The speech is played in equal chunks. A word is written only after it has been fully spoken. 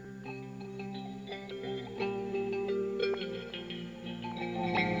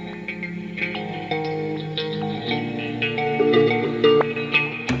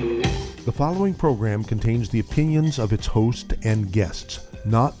following program contains the opinions of its host and guests,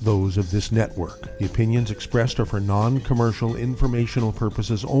 not those of this network. The opinions expressed are for non-commercial informational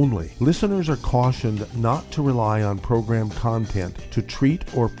purposes only. Listeners are cautioned not to rely on program content to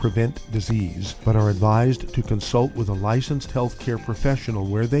treat or prevent disease, but are advised to consult with a licensed healthcare professional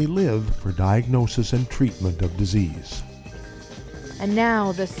where they live for diagnosis and treatment of disease. And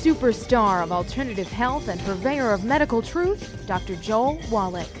now, the superstar of alternative health and purveyor of medical truth, Dr. Joel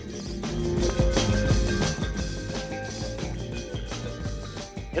Wallach.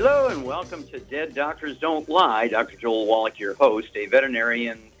 Hello and welcome to Dead Doctors Don't Lie. Dr. Joel Wallach, your host, a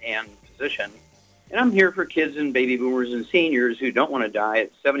veterinarian and physician. And I'm here for kids and baby boomers and seniors who don't want to die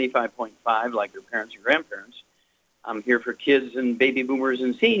at 75.5 like their parents and grandparents. I'm here for kids and baby boomers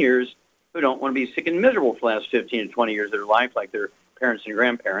and seniors who don't want to be sick and miserable for the last 15 to 20 years of their life like their parents and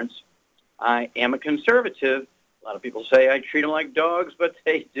grandparents. I am a conservative. A lot of people say I treat them like dogs, but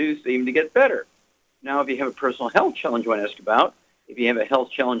they do seem to get better. Now, if you have a personal health challenge you want to ask about, if you have a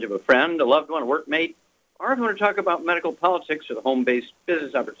health challenge of a friend, a loved one, a workmate, or if you want to talk about medical politics or the home-based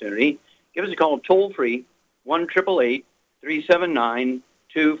business opportunity, give us a call toll-free,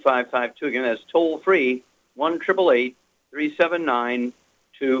 1-888-379-2552. Again, that's toll-free,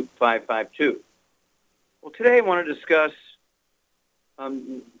 1-888-379-2552. Well, today I want to discuss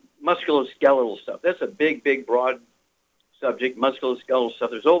musculoskeletal stuff. That's a big, broad subject, musculoskeletal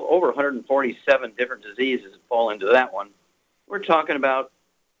stuff. There's over 147 different diseases that fall into that one. We're talking about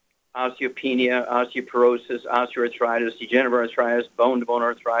osteopenia, osteoporosis, osteoarthritis, degenerative arthritis, bone-to-bone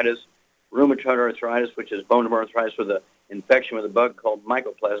arthritis, rheumatoid arthritis, which is bone-to-bone arthritis with an infection with a bug called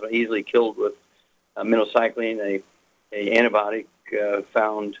mycoplasma, easily killed with minocycline, a antibiotic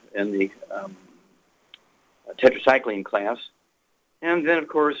found in the tetracycline class. And then, of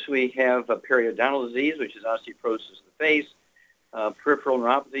course, we have periodontal disease, which is osteoporosis of the face, peripheral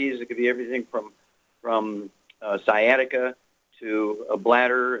neuropathies. It could be everything from sciatica to a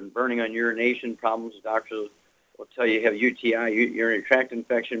bladder and burning on urination problems. Doctors will tell you have UTI, urinary tract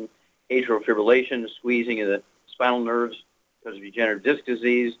infection, atrial fibrillation, squeezing of the spinal nerves because of degenerative disc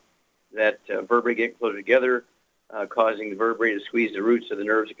disease, that vertebrae get closer together, causing the vertebrae to squeeze the roots of the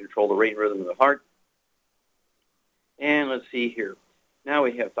nerves to control the rate and rhythm of the heart. And let's see here. Now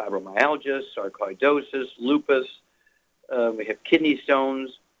we have fibromyalgia, sarcoidosis, lupus. We have kidney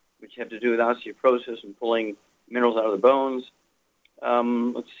stones, which have to do with osteoporosis and pulling minerals out of the bones.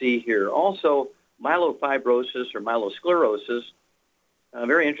 Let's see here. Also, myelofibrosis or myelosclerosis.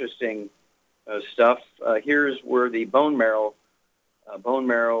 Very interesting stuff. Here's where the bone marrow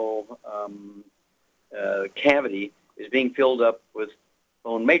cavity is being filled up with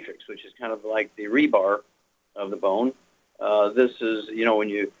bone matrix, which is kind of like the rebar of the bone. This is, when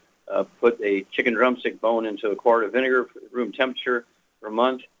you put a chicken drumstick bone into a quart of vinegar for room temperature for a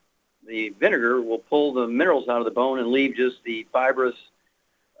month, the vinegar will pull the minerals out of the bone and leave just the fibrous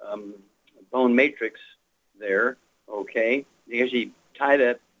bone matrix there, okay? You actually tie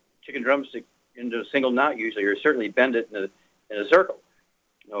that chicken drumstick into a single knot usually, or certainly bend it in a circle,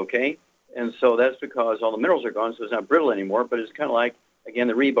 okay? And so that's because all the minerals are gone, so it's not brittle anymore, but it's kind of like, again,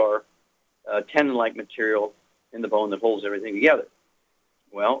 the rebar, tendon-like material in the bone that holds everything together.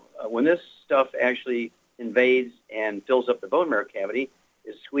 Well, when this stuff actually invades and fills up the bone marrow cavity,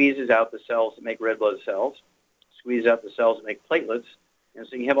 it squeezes out the cells that make red blood cells, squeezes out the cells that make platelets, and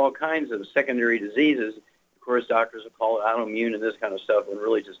so you have all kinds of secondary diseases. Of course, doctors will call it autoimmune and this kind of stuff, when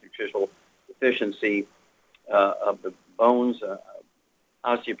really just nutritional deficiency of the bones.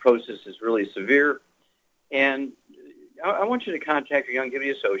 Osteoporosis is really severe. And I want you to contact your Young Giving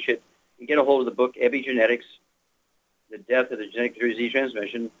associate and get a hold of the book, Epigenetics, The Death of the Genetic Disease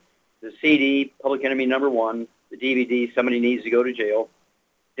Transmission, the CD, Public Enemy #1, the DVD, Somebody Needs to Go to Jail,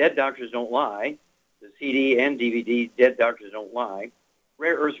 Dead Doctors Don't Lie, the CD and DVD, Dead Doctors Don't Lie,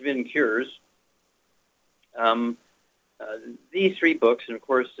 Rare Earths Forbidden Cures. These three books, and of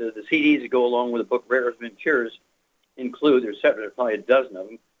course the CDs that go along with the book Rare Earths Forbidden Cures include, there's probably a dozen of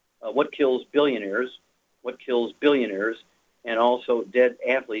them, What Kills Billionaires, What Kills Billionaires, and also Dead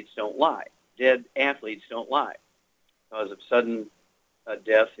Athletes Don't Lie. Dead Athletes Don't Lie. Because of sudden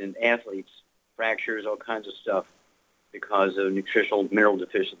death in athletes, fractures, all kinds of stuff because of nutritional mineral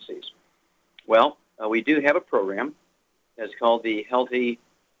deficiencies. Well, we do have a program that's called the Healthy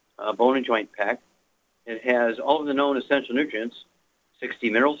Bone and Joint Pack. It has all of the known essential nutrients, 60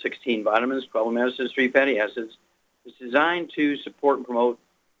 minerals, 16 vitamins, 12 amino acids, 3 fatty acids. It's designed to support and promote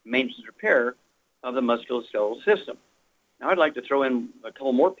maintenance and repair of the musculoskeletal system. Now, I'd like to throw in a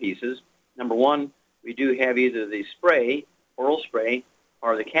couple more pieces. Number one, we do have either the spray, oral spray,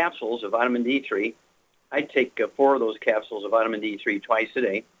 or the capsules of vitamin D3. I take 4 of those capsules of vitamin D3 twice a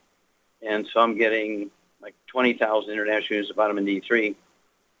day. And so I'm getting like 20,000 international units of vitamin D3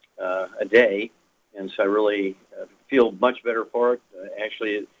 a day. And so I really feel much better for it.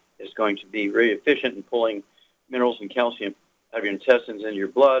 Actually, it's going to be very efficient in pulling minerals and calcium out of your intestines into your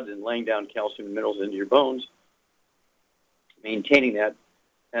blood and laying down calcium and minerals into your bones, maintaining that.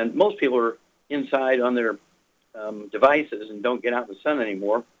 And most people are inside on their devices and don't get out in the sun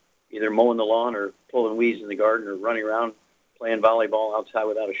anymore, either mowing the lawn or pulling weeds in the garden or running around playing volleyball outside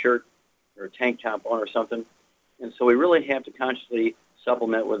without a shirt or a tank top on or something. And so we really have to consciously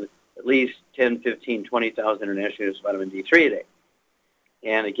supplement with at least 10, 15, 20,000 international units of vitamin D3 a day.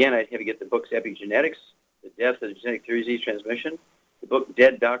 And again, I'd have to get the books Epigenetics, The Death of the Genetic Theory of Disease Transmission, the book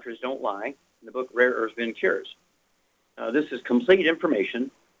Dead Doctors Don't Lie, and the book Rare Earths Bin Cures. This is complete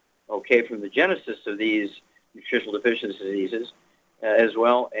information, okay, from the genesis of these nutritional deficiency diseases, as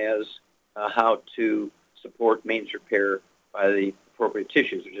well as how to support maintenance repair by the appropriate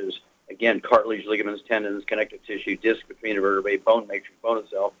tissues, which is, again, cartilage, ligaments, tendons, connective tissue, disc between the vertebrae, bone matrix, bone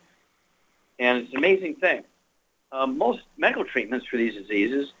itself. And it's an amazing thing. Most medical treatments for these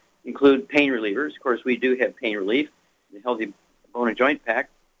diseases include pain relievers. Of course, we do have pain relief in the Healthy Bone and Joint Pack.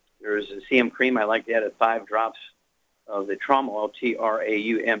 There's a CM cream. I like to add 5 drops of the trauma oil,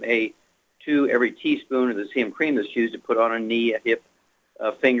 TRAUMA, to every teaspoon of the CM cream that's used to put on a knee, a hip,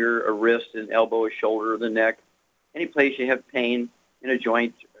 a finger, a wrist, an elbow, a shoulder, the neck, any place you have pain in a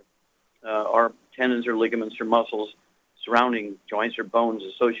joint, or tendons or ligaments or muscles surrounding joints or bones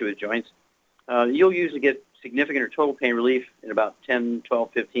associated with joints. You'll usually get significant or total pain relief in about 10,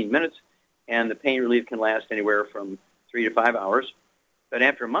 12, 15 minutes, and the pain relief can last anywhere from 3 to 5 hours. But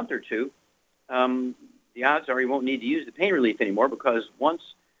after a month or two, the odds are you won't need to use the pain relief anymore, because once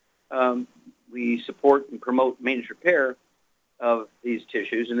we support and promote maintenance repair of these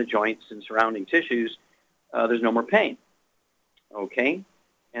tissues and the joints and surrounding tissues, there's no more pain. Okay?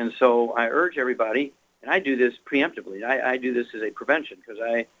 And so I urge everybody, and I do this preemptively. I do this as a prevention, because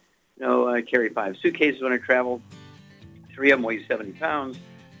I carry 5 suitcases when I travel. 3 of them weigh 70 pounds.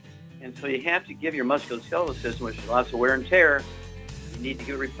 And so you have to give your musculoskeletal system, which is lots of wear and tear, you need to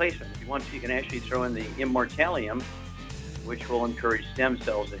give a replacement. If you want to, you can actually throw in the Immortalium, which will encourage stem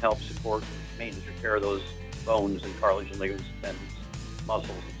cells to help support maintenance repair of those bones and cartilage and ligaments, tendons,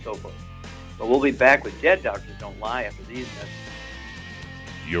 muscles, and so forth. But we'll be back with Dead Doctors Don't Lie after these messages.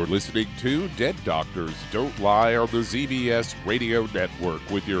 You're listening to Dead Doctors Don't Lie on the ZBS Radio Network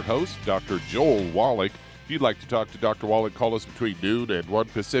with your host, Dr. Joel Wallach. If you'd like to talk to Dr. Wallach, call us between noon and 1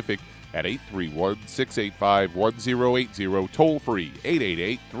 Pacific at 831-685-1080, toll free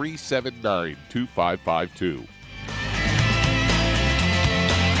 888-379-2552.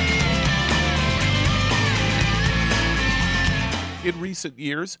 In recent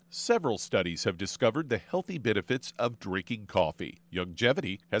years, several studies have discovered the healthy benefits of drinking coffee.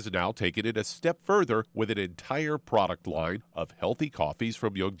 Youngevity has now taken it a step further with an entire product line of healthy coffees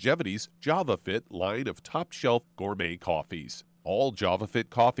from Youngevity's JavaFit line of top-shelf gourmet coffees. All JavaFit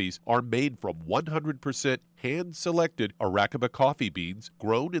coffees are made from 100% hand-selected Arabica coffee beans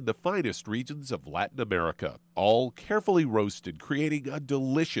grown in the finest regions of Latin America, all carefully roasted, creating a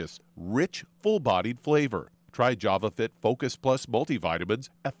delicious, rich, full-bodied flavor. Try JavaFit Focus Plus Multivitamins,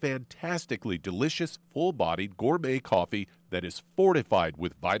 a fantastically delicious, full-bodied gourmet coffee that is fortified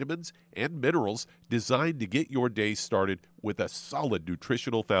with vitamins and minerals designed to get your day started with a solid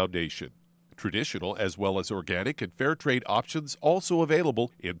nutritional foundation. Traditional as well as organic and fair trade options also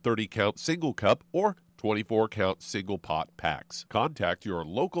available in 30-count single cup or 24-count single pot packs. Contact your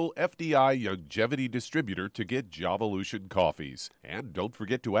local FDI Youngevity distributor to get Javalution coffees. And don't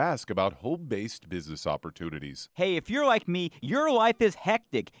forget to ask about home-based business opportunities. Hey, if you're like me, your life is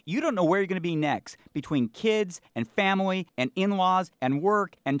hectic. You don't know where you're going to be next. Between kids and family and in-laws and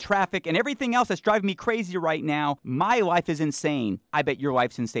work and traffic and everything else that's driving me crazy right now, my life is insane. I bet your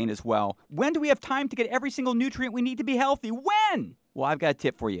life's insane as well. When do we have time to get every single nutrient we need to be healthy? When? Well, I've got a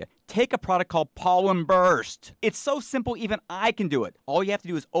tip for you. Take a product called Pollen Burst. It's so simple, even I can do it. All you have to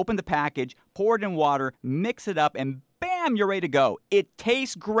do is open the package, pour it in water, mix it up, and bam, you're ready to go. It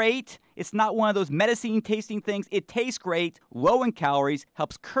tastes great. It's not one of those medicine-tasting things. It tastes great, low in calories,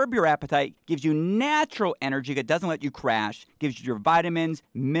 helps curb your appetite, gives you natural energy that doesn't let you crash, gives you your vitamins,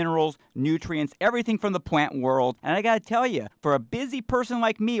 minerals, nutrients, everything from the plant world. And I got to tell you, for a busy person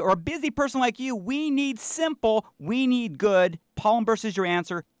like me or a busy person like you, we need simple, we need good. Pollen Burst is your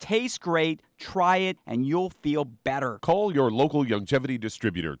answer. Tastes great. Try it, and you'll feel better. Call your local Youngevity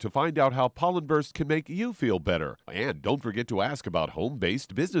distributor to find out how Pollen Burst can make you feel better. And don't forget to ask about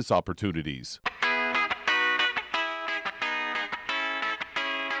home-based business opportunities.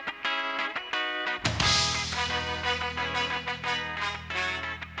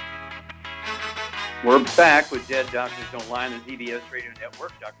 We're back with Dead Doctors Don't Lie on the ZBS Radio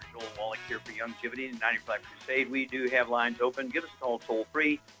Network. Dr. Joel Wallach here for Youngevity and 95 Crusade. We do have lines open. Give us a call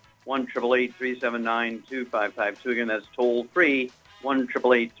toll-free, 1-888-379-2552. Again, that's toll-free,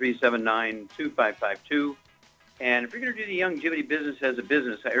 1-888-379-2552. And if you're going to do the Youngevity business as a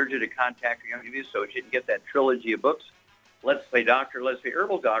business, I urge you to contact your Youngevity associate and get that trilogy of books, Let's Play Doctor, Let's Play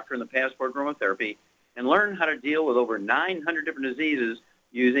Herbal Doctor, and the Passport Aromatherapy, and learn how to deal with over 900 different diseases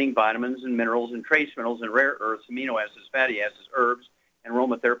using vitamins and minerals and trace minerals and rare earths, amino acids, fatty acids, herbs, and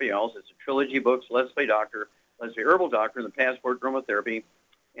aromatherapy oils. It's a trilogy of books, Let's Play Doctor, Let's Play Herbal Doctor, and the Passport Aromatherapy.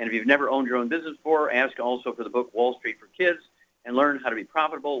 And if you've never owned your own business before, ask also for the book Wall Street for Kids and learn how to be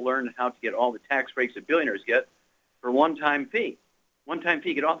profitable, learn how to get all the tax breaks that billionaires get for one-time fee. One-time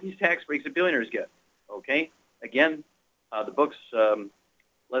fee, get all these tax breaks that billionaires get. Okay? Again, the books,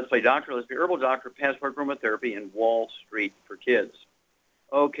 Let's Play Doctor, Let's Play Herbal Doctor, Passport Aromatherapy, and Wall Street for Kids.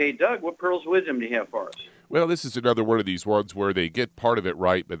 Okay, Doug, what pearls of wisdom do you have for us? Well, this is another one of these ones where they get part of it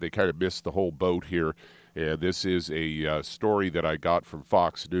right, but they kind of miss the whole boat here. And this is a story that I got from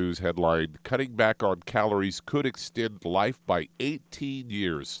Fox News, headline, "Cutting back on calories could extend life by 18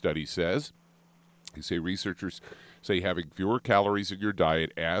 years, study says." They say researchers say having fewer calories in your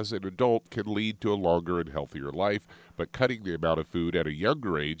diet as an adult can lead to a longer and healthier life, but cutting the amount of food at a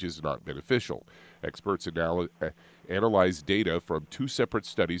younger age is not beneficial. Experts analyzed data from two separate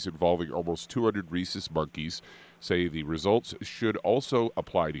studies involving almost 200 rhesus monkeys, say the results should also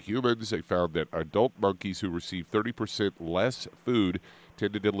apply to humans. They found that adult monkeys who received 30% less food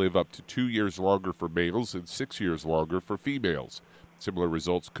tended to live up to 2 years longer for males and 6 years longer for females. Similar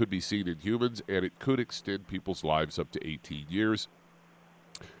results could be seen in humans, and it could extend people's lives up to 18 years.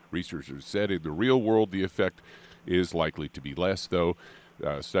 Researchers said in the real world, the effect is likely to be less, though.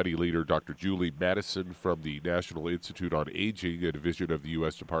 Study leader Dr. Julie Madison from the National Institute on Aging, a division of the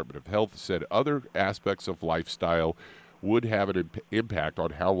U.S. Department of Health, said other aspects of lifestyle would have an impact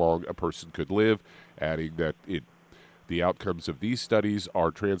on how long a person could live, adding that the outcomes of these studies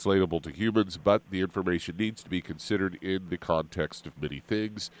are translatable to humans, but the information needs to be considered in the context of many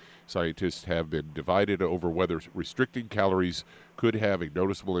things. Scientists have been divided over whether restricting calories could have a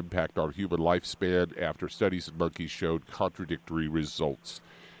noticeable impact on human lifespan after studies in monkeys showed contradictory results.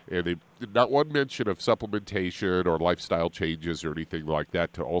 And not one mention of supplementation or lifestyle changes or anything like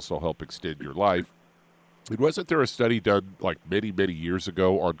that to also help extend your life. And wasn't there a study done like many, many years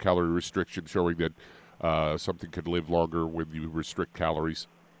ago on calorie restriction showing that something could live longer when you restrict calories?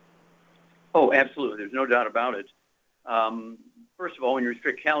 Oh, absolutely. There's no doubt about it. First of all, when you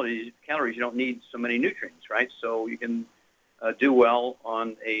restrict calories, you don't need so many nutrients, right? So you can do well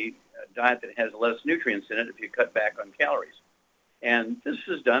on a diet that has less nutrients in it if you cut back on calories. And this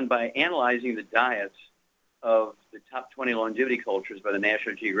is done by analyzing the diets of the top 20 longevity cultures by the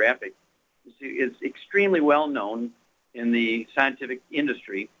National Geographic. It's extremely well known in the scientific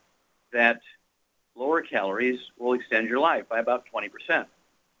industry that lower calories will extend your life by about 20%.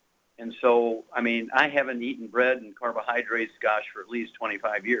 And so, I mean, I haven't eaten bread and carbohydrates, gosh, for at least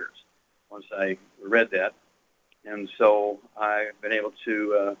 25 years once I read that. And so I've been able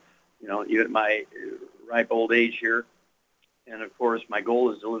to, even at my ripe old age here, and of course my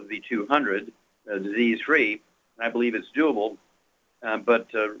goal is to live to be 200, disease-free, and I believe it's doable. But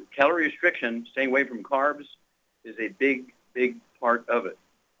calorie restriction, staying away from carbs, is a big, big part of it.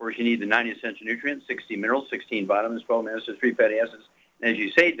 Of course, you need the 90 essential nutrients, 60 minerals, 16 vitamins, 12 amino acids, 3 fatty acids. And as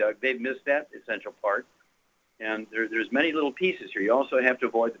you say, Doug, they've missed that essential part. And there's many little pieces here. You also have to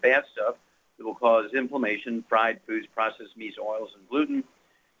avoid the bad stuff that will cause inflammation, fried foods, processed meats, oils, and gluten.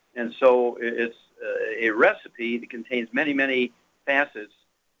 And so it's a recipe that contains many, many facets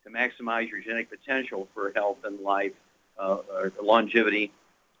to maximize your genetic potential for health and life, longevity.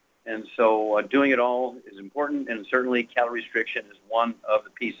 And so doing it all is important, and certainly calorie restriction is one of the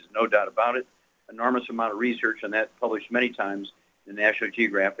pieces, no doubt about it. Enormous amount of research on that published many times in National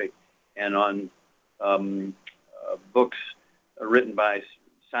Geographic and on books written by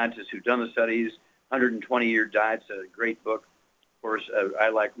scientists who've done the studies. 120-Year Diet's a great book. Of course, I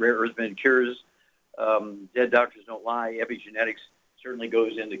like Rare Earths and Cures. Dead Doctors Don't Lie. Epigenetics certainly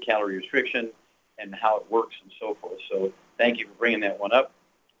goes into calorie restriction and how it works and so forth. So thank you for bringing that one up.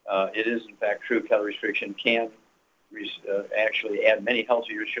 It is, in fact, true. Calorie restriction can actually add many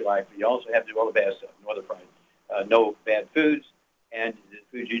healthy years to your life, but you also have to do all the bad stuff, no other friend. No bad foods, and the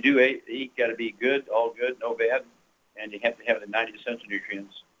foods you do eat got to be good, all good, no bad, and you have to have the 90 essential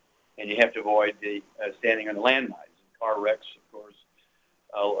nutrients, and you have to avoid the standing on the landmines, car wrecks, of course,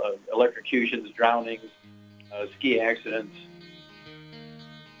 electrocutions, drownings, ski accidents,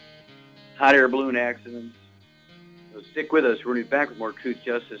 hot air balloon accidents, So stick with us. We're going to be back with more Truth,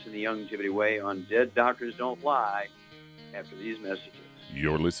 Justice, and the Youngevity Way on Dead Doctors Don't Lie after these messages.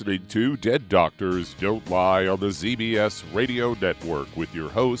 You're listening to Dead Doctors Don't Lie on the ZBS Radio Network with your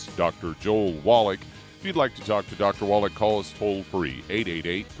host, Dr. Joel Wallach. If you'd like to talk to Dr. Wallach, call us toll-free,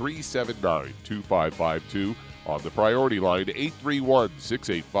 888-379-2552. On the priority line,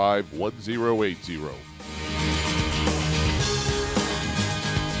 831-685-1080.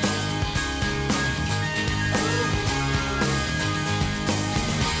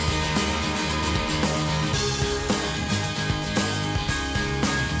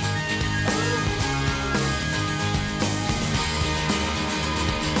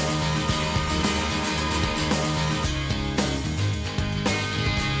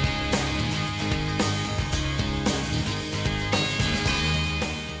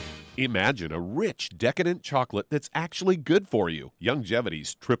 Imagine a rich, decadent chocolate that's actually good for you.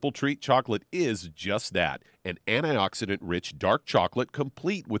 Youngevity's Triple Treat chocolate is just that, an antioxidant-rich dark chocolate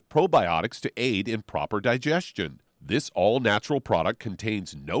complete with probiotics to aid in proper digestion. This all-natural product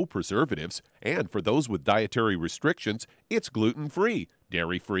contains no preservatives, and for those with dietary restrictions, it's gluten-free,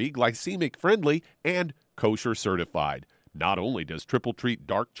 dairy-free, glycemic-friendly, and kosher certified. Not only does Triple Treat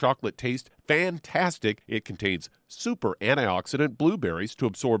dark chocolate taste fantastic, it contains super antioxidant blueberries to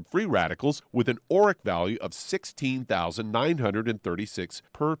absorb free radicals with an ORAC value of 16,936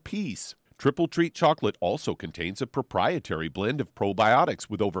 per piece. Triple Treat chocolate also contains a proprietary blend of probiotics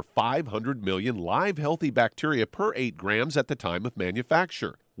with over 500 million live healthy bacteria per 8 grams at the time of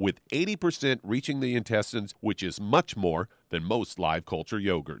manufacture, with 80% reaching the intestines, which is much more than most live culture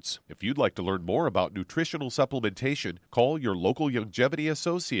yogurts. If you'd like to learn more about nutritional supplementation, call your local Youngevity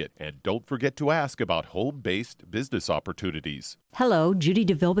associate, and don't forget to ask about home-based business opportunities. Hello, Judy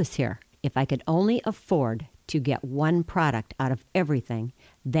DeVilbus here. If I could only afford to get one product out of everything,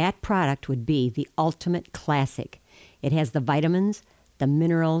 that product would be the Ultimate Classic. It has the vitamins, the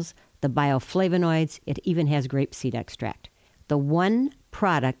minerals, the bioflavonoids. It even has grapeseed extract. The one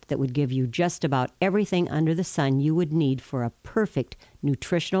product that would give you just about everything under the sun you would need for a perfect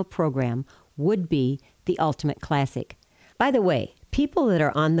nutritional program would be the Ultimate Classic. By the way, people that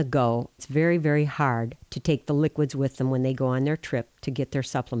are on the go, it's very, very hard to take the liquids with them when they go on their trip to get their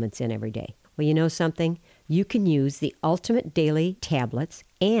supplements in every day. Well, you know something? You can use the Ultimate Daily tablets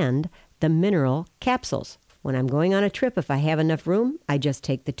and the mineral capsules. When I'm going on a trip, if I have enough room, I just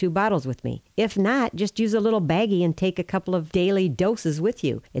take the 2 bottles with me. If not, just use a little baggie and take a couple of daily doses with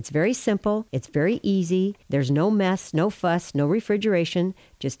you. It's very simple. It's very easy. There's no mess, no fuss, no refrigeration.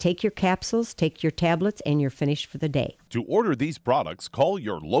 Just take your capsules, take your tablets, and you're finished for the day. To order these products, call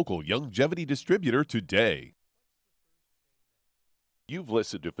your local Youngevity distributor today. You've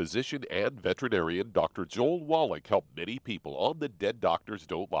listened to physician and veterinarian Dr. Joel Wallach help many people on the Dead Doctors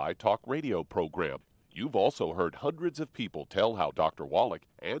Don't Lie talk radio program. You've also heard hundreds of people tell how Dr. Wallach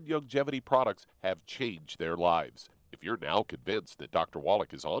and Youngevity products have changed their lives. If you're now convinced that Dr.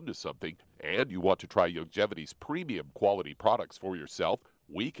 Wallach is onto something and you want to try Youngevity's premium quality products for yourself,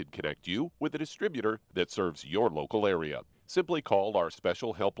 we can connect you with a distributor that serves your local area. Simply call our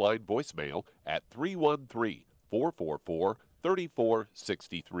special helpline voicemail at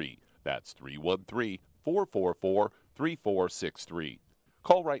 313-444-3463. That's 313-444-3463.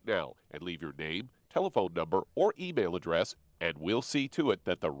 Call right now and leave your name, telephone number, or email address, and we'll see to it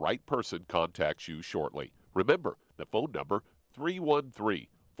that the right person contacts you shortly. Remember, the phone number,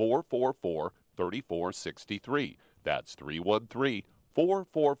 313-444-3463. That's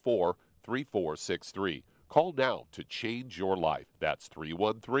 313-444-3463. Call now to change your life. That's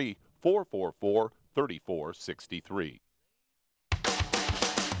 313-444-3463.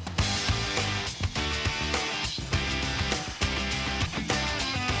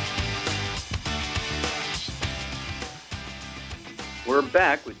 We're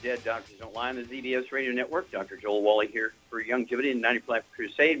back with Dead Doctors Don't Lie on the ZBS Radio Network. Dr. Joel Wallach here for Youngevity and 90 Life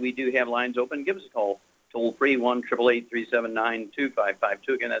Crusade. We do have lines open. Give us a call. Toll-free, 1-888-379-2552.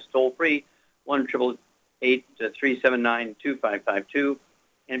 Again, that's toll-free, 1-888-379-2552.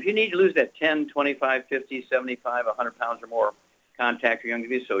 And if you need to lose that 10, 25, 50, 75, 100 pounds or more, contact your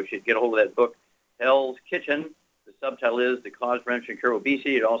Youngevity associate. Get a hold of that book, Hell's Kitchen. The subtitle is The Cause, Prevention, and Cure of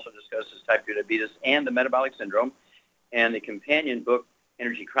Obesity. It also discusses type 2 diabetes and the metabolic syndrome. And the companion book,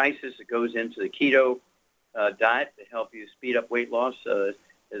 Energy Crisis, it goes into the keto diet to help you speed up weight loss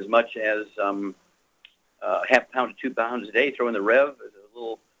as much as half a pound to 2 pounds a day. Throw in the Rev as a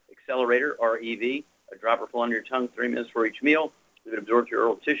little accelerator, REV, a dropper full under your tongue, 3 minutes for each meal. Leave it absorb through your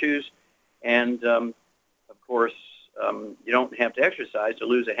oral tissues. And, of course, you don't have to exercise to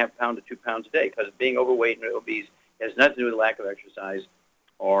lose a half pound to 2 pounds a day, because being overweight and obese has nothing to do with lack of exercise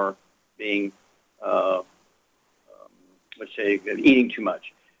or being let's say eating too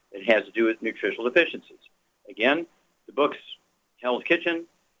much. It has to do with nutritional deficiencies. Again, the book's Hell's Kitchen.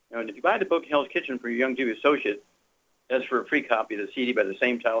 And if you buy the book Hell's Kitchen for your Youngevity associate, that's for a free copy of the CD by the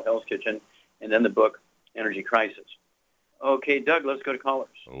same title, Hell's Kitchen, and then the book Energy Crisis. Okay, Doug, let's go to callers.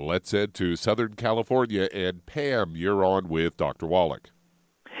 Let's head to Southern California, and Pam, you're on with Dr. Wallach.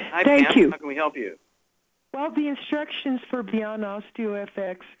 Hi, Thank Pam. you. How can we help you? Well, the instructions for Beyond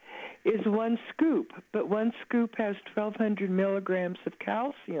OsteoFX is 1 scoop, but 1 scoop has 1,200 milligrams of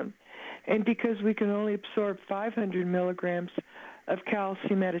calcium. And because we can only absorb 500 milligrams of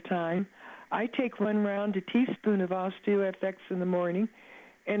calcium at a time, I take 1 round, a teaspoon of OsteoFX in the morning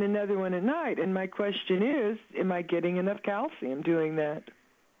and another one at night. And my question is, am I getting enough calcium doing that?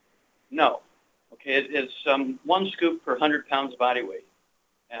 No. Okay, it's 1 scoop per 100 pounds body weight.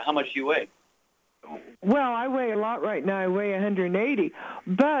 How much do you weigh? Well, I weigh a lot right now. I weigh 180.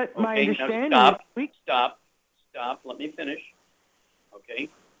 But my Okay, understanding now is... Stop. Let me finish. Okay?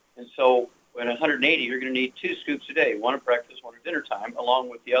 And so at 180, you're going to need 2 scoops a day, 1 at breakfast, 1 at dinner time, along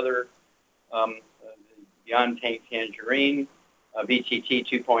with the other Beyond Tangerine, BTT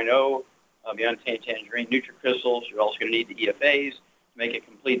 2.0, Beyond Tangerine, NutriCrystals. You're also going to need the EFAs to make a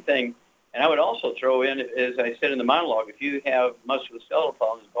complete thing. And I would also throw in, as I said in the monologue, if you have musculoskeletal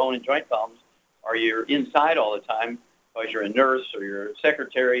problems, bone and joint problems, or you're inside all the time because you're a nurse or you're a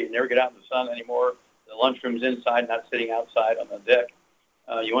secretary, you never get out in the sun anymore, the lunchroom's inside, not sitting outside on the deck,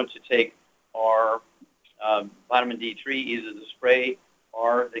 you want to take our vitamin D3, either the spray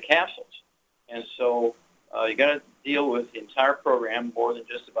or the capsules. And so you got to deal with the entire program more than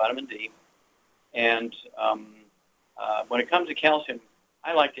just the vitamin D. And when it comes to calcium,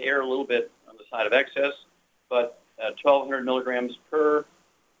 I like to err a little bit on the side of excess, but 1,200 milligrams per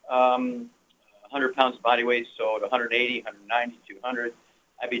 100 pounds of body weight, so at 180, 190, 200,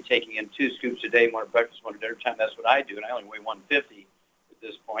 I'd be taking in 2 scoops a day, 1 at breakfast, 1 at dinner time. That's what I do, and I only weigh 150 at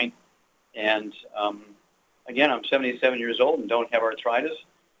this point. And again, I'm 77 years old and don't have arthritis,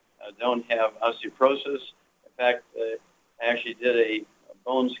 don't have osteoporosis. In fact, I actually did a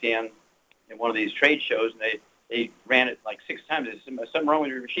bone scan in one of these trade shows, and they ran it like 6 times. I said, something wrong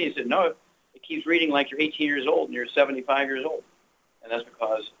with your machine? He said, no, it keeps reading like you're 18 years old and you're 75 years old. And that's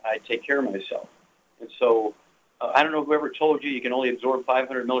because I take care of myself. And so I don't know whoever told you can only absorb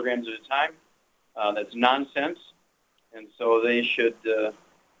 500 milligrams at a time. That's nonsense. And so they should,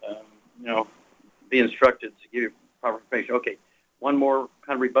 be instructed to give you proper information. Okay, one more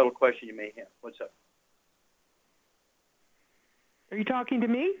kind of rebuttal question you may have. What's up? Are you talking to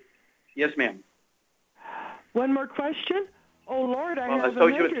me? Yes, ma'am. One more question? Oh, Lord, I have I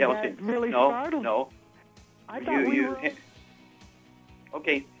told you a with measure calcium. that really startled. No. I thought we were...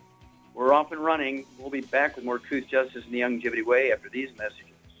 Okay, we're off and running. We'll be back with more Truth, Justice, and the Youngevity Way after these messages.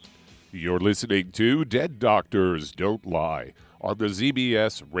 You're listening to Dead Doctors Don't Lie on the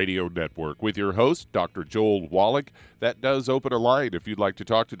ZBS Radio Network with your host, Dr. Joel Wallach. That does open a line. If you'd like to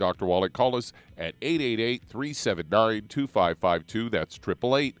talk to Dr. Wallach, call us at 888-379-2552. That's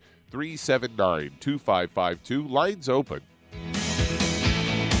 888-379-2552. Lines open.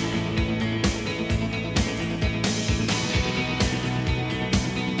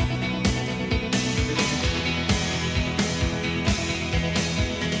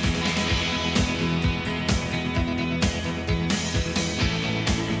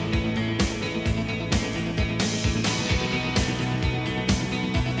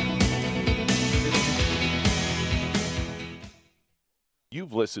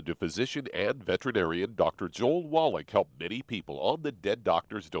 You've listened to physician and veterinarian Dr. Joel Wallach help many people on the Dead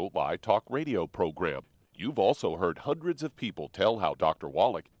Doctors Don't Lie talk radio program. You've also heard hundreds of people tell how Dr.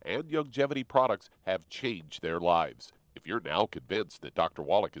 Wallach and Youngevity products have changed their lives. If you're now convinced that Dr.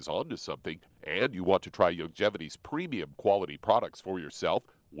 Wallach is onto something and you want to try Youngevity's premium quality products for yourself,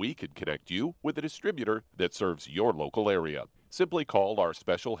 we can connect you with a distributor that serves your local area. Simply call our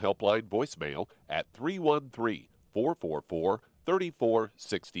special helpline voicemail at 313-444-3463.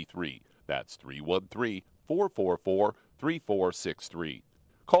 That's 313-444-3463.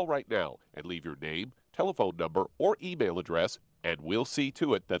 Call right now and leave your name, telephone number, or email address, and we'll see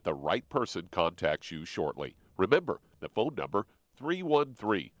to it that the right person contacts you shortly. Remember, the phone number,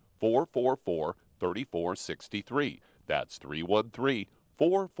 313-444-3463. That's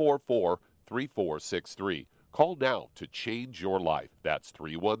 313-444-3463. Call now to change your life. That's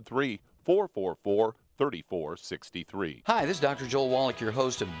 313-444-3463. Hi, this is Dr. Joel Wallach, your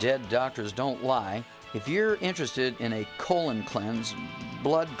host of Dead Doctors Don't Lie. If you're interested in a colon cleanse,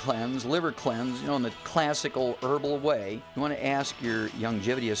 blood cleanse, liver cleanse, in the classical herbal way, you want to ask your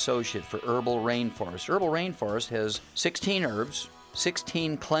Youngevity associate for Herbal Rainforest. Herbal Rainforest has 16 herbs,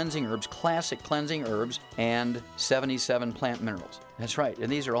 16 cleansing herbs, classic cleansing herbs, and 77 plant minerals. That's right,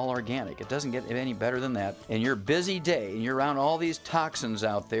 and these are all organic. It doesn't get any better than that. In your busy day, and you're around all these toxins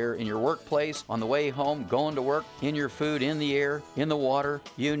out there in your workplace, on the way home, going to work, in your food, in the air, in the water,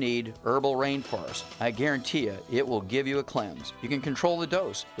 you need Herbal Rainforest. I guarantee you, it will give you a cleanse. You can control the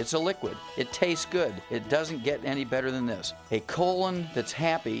dose. It's a liquid. It tastes good. It doesn't get any better than this. A colon that's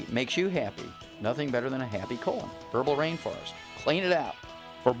happy makes you happy. Nothing better than a happy colon. Herbal Rainforest. Clean it out.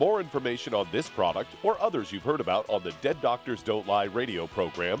 For more information on this product or others you've heard about on the Dead Doctors Don't Lie radio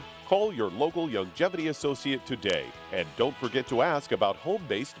program, call your local Youngevity associate today. And don't forget to ask about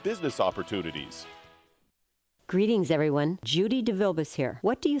home-based business opportunities. Greetings, everyone. Judy DeVilbus here.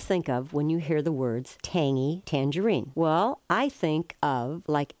 What do you think of when you hear the words tangy tangerine? Well, I think of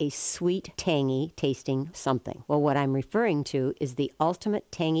like a sweet, tangy tasting something. Well, what I'm referring to is the Ultimate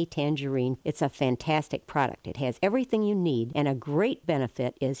Tangy Tangerine. It's a fantastic product. It has everything you need, and a great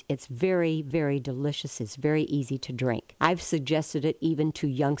benefit is it's very, very delicious. It's very easy to drink. I've suggested it even to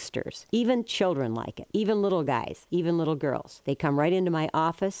youngsters. Even children like it. Even little guys. Even little girls. They come right into my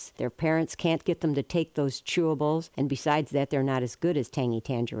office. Their parents can't get them to take those chewables. And besides that, they're not as good as Tangy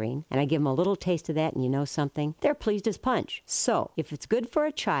Tangerine. And I give them a little taste of that, and you know something? They're pleased as punch. So, if it's good for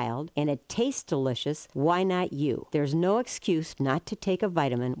a child and it tastes delicious, why not you? There's no excuse not to take a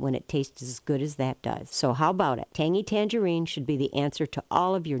vitamin when it tastes as good as that does. So how about it? Tangy Tangerine should be the answer to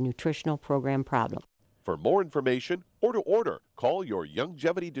all of your nutritional program problems. For more information or to order, call your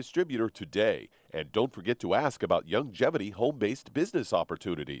Youngevity distributor today. And don't forget to ask about Youngevity home-based business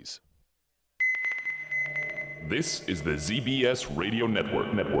opportunities. This is the ZBS Radio Network.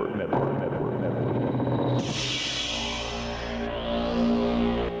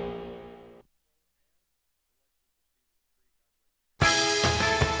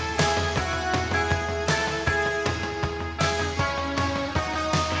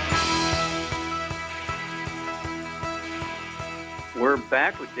 We're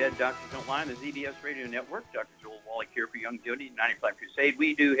back with Dead Doctors Don't Lie on the ZBS Radio Network. Dr. Joel Wallach here for Youngevity 95 Crusade.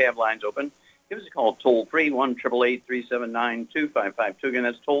 We do have lines open. Give us a call toll-free, 1-888-379-2552. Again,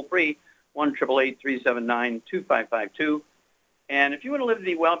 that's toll-free, 1-888-379-2552. And if you want to live to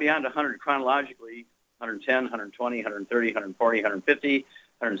be well beyond 100 chronologically, 110, 120, 130, 140, 150,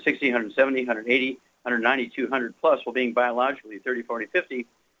 160, 170, 180, 190, 200 plus, while being biologically 30, 40, 50,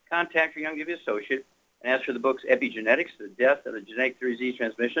 contact your Youngevity associate and ask for the books Epigenetics, The Death of the Genetic Disease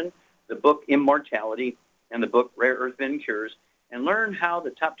Transmission, the book Immortality, and the book Rare Earth Bin Cures, and learn how the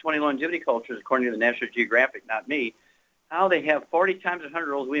top 20 longevity cultures, according to the National Geographic, not me, how they have 40 times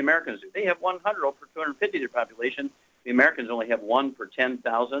 100-year-olds we Americans do. They have 100-year-old per 250 of their population. The Americans only have 1 per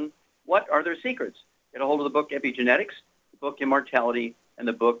 10,000. What are their secrets? Get a hold of the book Epigenetics, the book Immortality, and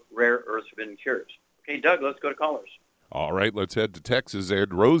the book Rare Earth Bin Cures. Okay, Doug, let's go to callers. All right, let's head to Texas.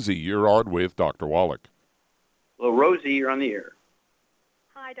 And Rosie, you're on with Dr. Wallach. Well, Rosie, you're on the air.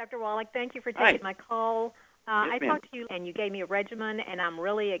 Hi, Dr. Wallach. Thank you for taking my call. I ma'am. talked to you, and you gave me a regimen, and I'm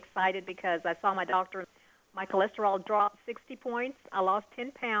really excited because I saw my doctor. My cholesterol dropped 60 points. I lost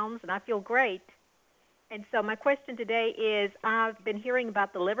 10 pounds, and I feel great. And so my question today is, I've been hearing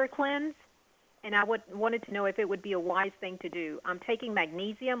about the liver cleanse, and I wanted to know if it would be a wise thing to do. I'm taking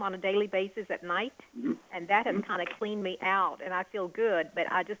magnesium on a daily basis at night, and that has kind of cleaned me out, and I feel good.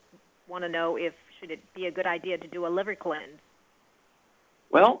 But I just want to know if should it be a good idea to do a liver cleanse.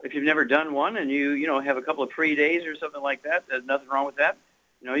 Well, if you've never done one and you have a couple of free days or something like that, there's nothing wrong with that.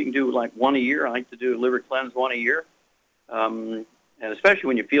 You can do like one a year. I like to do a liver cleanse one a year. And especially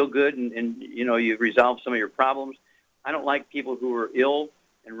when you feel good and you've resolved some of your problems. I don't like people who are ill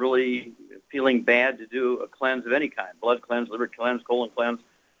and really feeling bad to do a cleanse of any kind, blood cleanse, liver cleanse, colon cleanse,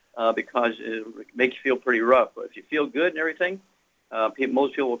 because it makes you feel pretty rough. But if you feel good and everything,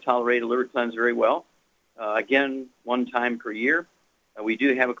 most people will tolerate a liver cleanse very well. Again, one time per year. We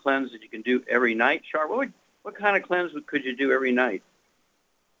do have a cleanse that you can do every night. Char, what kind of cleanse could you do every night?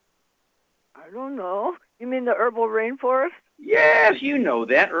 I don't know. You mean the Herbal Rainforest? Yes, you know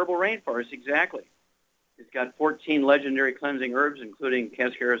that. Herbal Rainforest, exactly. It's got 14 legendary cleansing herbs, including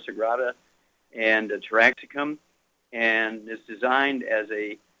Cascara sagrada and Taraxacum, and it's designed as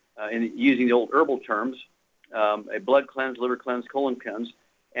using the old herbal terms, a blood cleanse, liver cleanse, colon cleanse,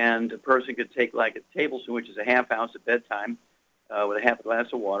 and a person could take like a tablespoon, which is a half ounce at bedtime, with a half a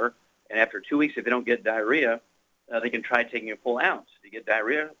glass of water, and after 2 weeks, if they don't get diarrhea, they can try taking a full ounce. If you get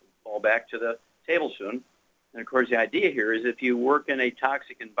diarrhea, fall back to the tablespoon. And, of course, the idea here is if you work in a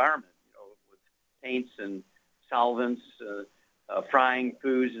toxic environment, with paints and solvents, frying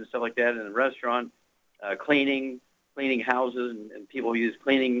foods and stuff like that in a restaurant, cleaning houses, and people use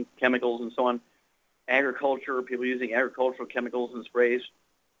cleaning chemicals and so on, agriculture, people using agricultural chemicals and sprays.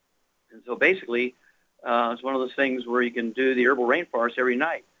 And so basically, it's one of those things where you can do the herbal rainforest every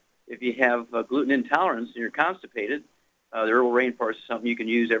night. If you have gluten intolerance and you're constipated, the herbal rainforest is something you can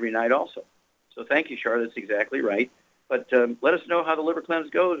use every night also. So thank you, Char. That's exactly right. But let us know how the liver cleanse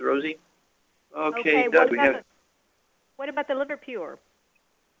goes, Rosie. Okay, Doug, what about the Liver Pure?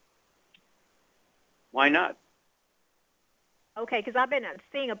 Why not? Okay, because I've been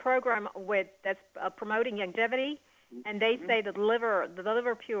seeing a program that's promoting longevity, and they say that the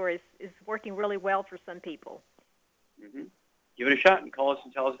Liver Pure is working really well for some people. Mm-hmm. Give it a shot and call us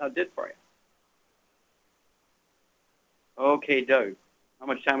and tell us how it did for you. Okay, Doug, how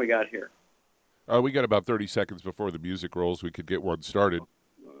much time we got here? We got about 30 seconds before the music rolls. We could get one started.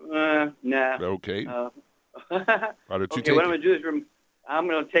 Nah. Okay. Why don't you take what I'm going to do is I'm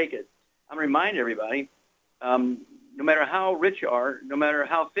going to take it. I'm going to remind everybody, no matter how rich you are, no matter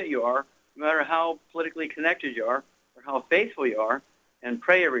how fit you are, no matter how politically connected you are, or how faithful you are, and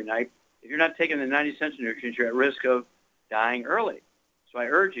pray every night, if you're not taking the 90 Essential Nutrients, you're at risk of dying early. So I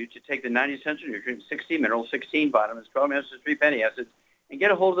urge you to take the 90 Essential Nutrients, 16 minerals, 16 vitamins, 12 amino acids, 3 fatty acids, and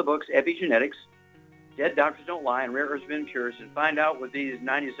get a hold of the books, Epigenetics, Dead Doctors Don't Lie, and Rare Earths of Impurities, and find out what these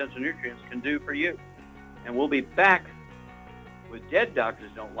 90 Essential Nutrients can do for you. And we'll be back with Dead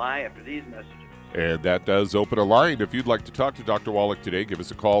Doctors Don't Lie after these messages. And that does open a line. If you'd like to talk to Dr. Wallach today, give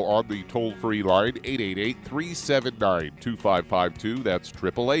us a call on the toll-free line, 888-379-2552. That's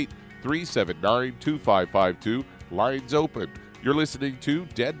 888-379-2552. Lines open. You're listening to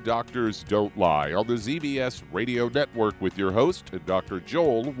Dead Doctors Don't Lie on the ZBS Radio Network with your host, Dr.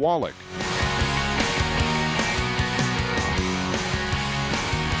 Joel Wallach.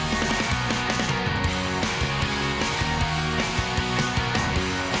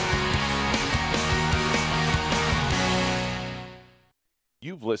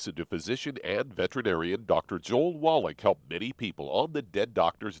 You've listened to physician and veterinarian Dr. Joel Wallach help many people on the Dead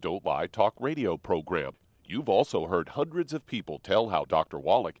Doctors Don't Lie talk radio program. You've also heard hundreds of people tell how Dr.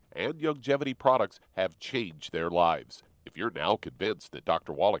 Wallach and Youngevity products have changed their lives. If you're now convinced that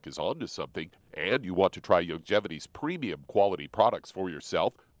Dr. Wallach is onto something and you want to try Youngevity's premium quality products for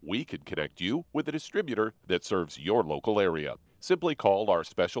yourself, we can connect you with a distributor that serves your local area. Simply call our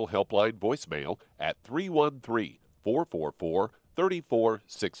special helpline voicemail at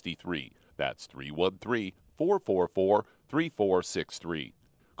 313-444-3463. That's 313-444-3463.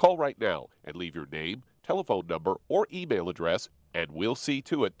 Call right now and leave your name, telephone number, or email address, and we'll see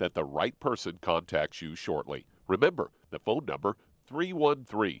to it that the right person contacts you shortly. Remember, the phone number,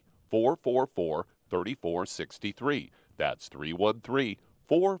 313-444-3463. That's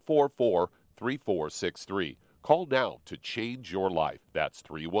 313-444-3463. Call now to change your life. That's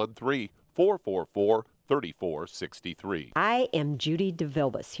 313-444-3463. 3463. I am Judy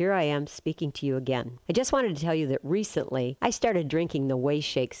DeVilbus. Here I am speaking to you again. I just wanted to tell you that recently I started drinking the Whey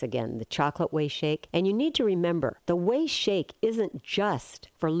Shakes again, the chocolate Whey Shake. And you need to remember, the Whey Shake isn't just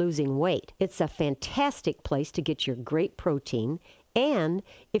for losing weight. It's a fantastic place to get your great protein. And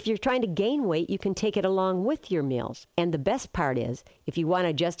if you're trying to gain weight, you can take it along with your meals. And the best part is, if you want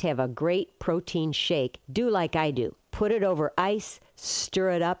to just have a great protein shake, do like I do. Put it over ice,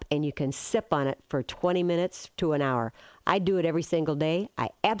 stir it up, and you can sip on it for 20 minutes to an hour. I do it every single day. I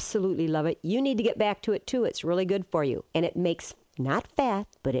absolutely love it. You need to get back to it too. It's really good for you. And it makes not fat,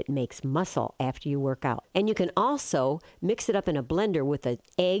 but it makes muscle after you work out. And you can also mix it up in a blender with an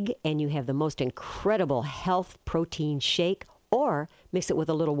egg, and you have the most incredible health protein shake. Or mix it with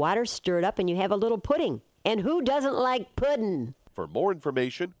a little water, stir it up, and you have a little pudding. And who doesn't like pudding? For more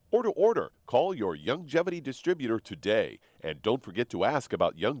information or to order, call your Youngevity distributor today. And don't forget to ask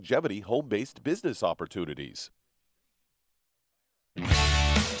about Youngevity home-based business opportunities.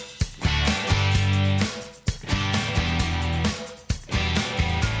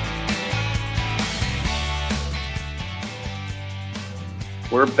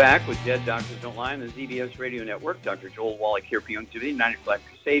 We're back with Dead Doctors Don't Lie on the ZBS Radio Network. Dr. Joel Wallach here for Youngevity, 90 Black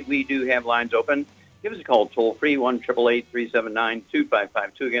Crusade. We do have lines open. Give us a call toll-free,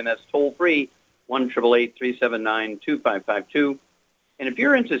 1-888-379-2552. Again, that's toll-free, 1-888-379-2552. And if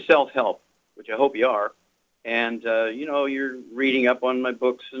you're into self-help, which I hope you are, and, you're reading up on my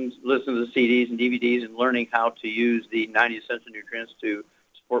books and listening to the CDs and DVDs and learning how to use the 90 Essential Nutrients to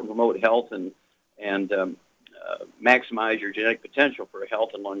support and promote health and maximize your genetic potential for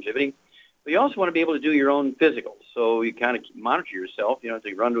health and longevity. But you also want to be able to do your own physical. So you kind of monitor yourself. You don't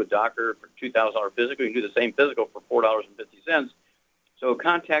have to run to a doctor for $2,000 physical. You can do the same physical for $4.50. So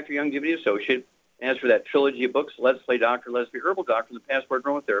contact your Youngevity associate. As for that trilogy of books, Let's Play Doctor, Let's Be Herbal Doctor, and the Passport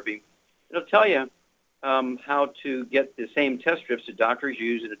Aromatherapy, it'll tell you how to get the same test strips that doctors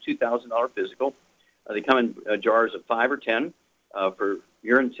use in a $2,000 physical. They come in jars of 5 or 10 for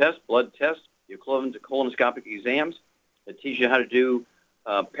urine tests, blood tests, the equivalent to colonoscopic exams. It teaches you how to do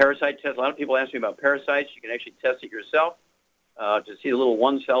parasite tests. A lot of people ask me about parasites. You can actually test it yourself to see the little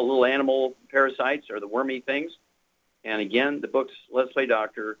one-cell, little animal parasites or the wormy things. And again, the books, Let's Play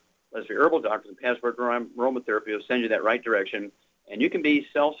Doctor, Let's Play Herbal Doctor, and Passport Aromatherapy will send you that right direction. And you can be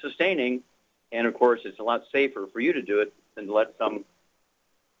self-sustaining. And, of course, it's a lot safer for you to do it than to let some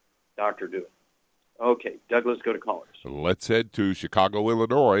doctor do it. Okay, Doug, let's go to callers. Let's head to Chicago,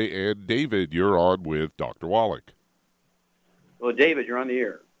 Illinois. And, David, you're on with Dr. Wallach. Well, David, you're on the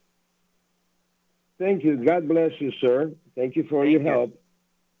air. Thank you. God bless you, sir. Thank you for your help.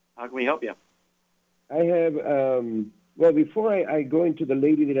 How can we help you? I have, well, before I go into the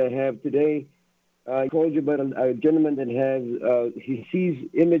lady that I have today, I told you about a gentleman that has, he sees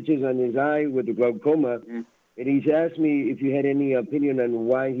images on his eye with the glaucoma, and he's asked me if you had any opinion on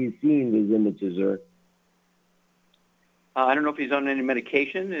why he's seeing these images, sir. I don't know if he's on any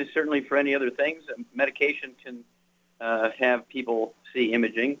medication. Certainly for any other things, medication can have people see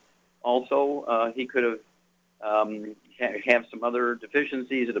imaging. Also, he could have some other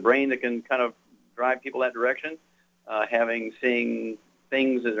deficiencies of the brain that can kind of drive people that direction, seeing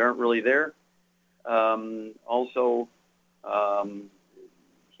things that aren't really there. Also,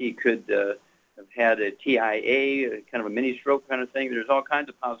 he could have had a TIA, kind of a mini stroke kind of thing. There's all kinds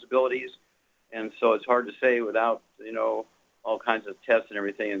of possibilities, and so it's hard to say without, all kinds of tests and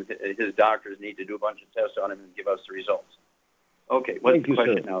everything, and his doctors need to do a bunch of tests on him and give us the results. Okay, what's the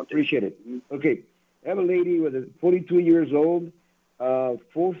question now, Dave? Appreciate it. Okay, I have a lady with 42 years old, 4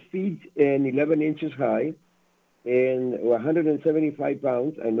 feet and 11 inches high, and 175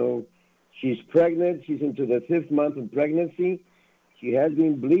 pounds. I know she's pregnant. She's into the 5th month of pregnancy. She has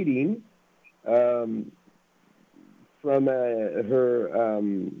been bleeding from her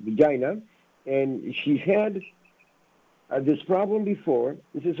vagina, and she's had this problem before.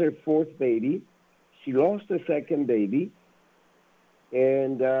 This is her 4th baby. She lost her 2nd baby,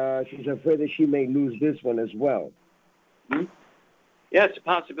 and she's afraid that she may lose this one as well. Mm-hmm. Yeah, it's a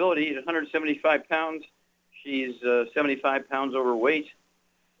possibility. At 175 pounds, she's 75 pounds overweight,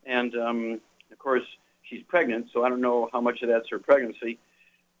 and of course, she's pregnant, so I don't know how much of that's her pregnancy.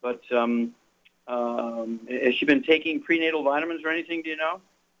 But has she been taking prenatal vitamins or anything, do you know?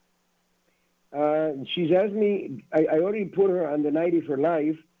 She's asked me, I already put her on the 90 for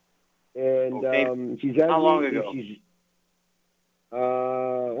life, and she's asked How long me ago? if she's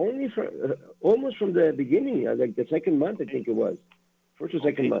almost from the beginning, like the 2nd month, I think it was. 1st or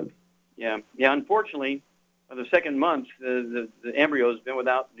 2nd month. Yeah. Unfortunately, the 2nd month, the embryo has been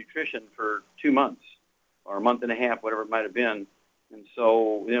without nutrition for 2 months or a month and a half, whatever it might have been. And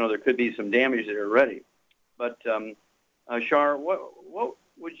so, there could be some damage there already. But, Shar, what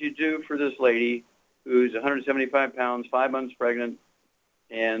would you do for this lady who's 175 pounds, 5 months pregnant,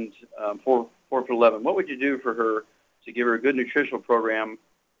 and 4 foot 11? What would you do for her to give her a good nutritional program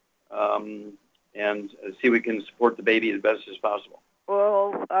and see if we can support the baby as best as possible?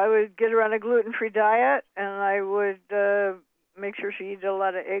 Well, I would get her on a gluten-free diet, and I would make sure she eats a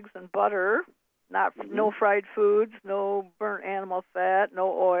lot of eggs and butter, no fried foods, no burnt animal fat,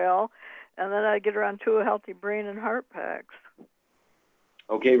 no oil, and then I'd get her on 2 healthy brain and heart packs.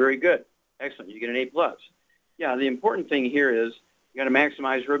 Okay, very good. Excellent. You get an A+. Yeah, the important thing here is you got to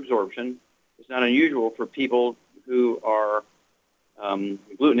maximize her absorption. It's not unusual for people who are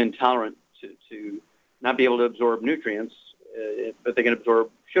gluten intolerant to not be able to absorb nutrients, but they can absorb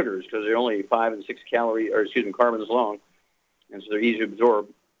sugars because they're only 5 and 6 carbons long, and so they're easy to absorb.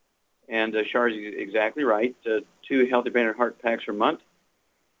 And Shar is exactly right. 2 healthy brain and heart packs per month.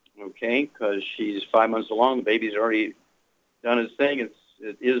 Okay, because she's 5 months along, the baby's already done his thing.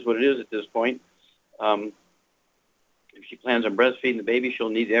 It is what it is at this point. If she plans on breastfeeding the baby, she'll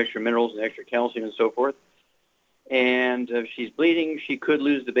need the extra minerals and extra calcium and so forth. And if she's bleeding, she could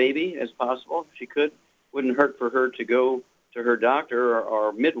lose the baby as possible. She could. Wouldn't hurt for her to go to her doctor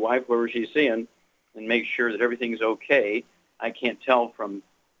or midwife, whoever she's seeing, and make sure that everything's okay. I can't tell from,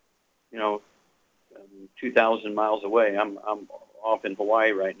 2,000 miles away. I'm off in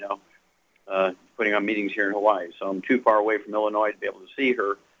Hawaii right now, putting on meetings here in Hawaii. So I'm too far away from Illinois to be able to see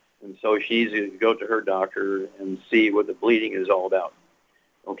her. And so she needs to go to her doctor and see what the bleeding is all about.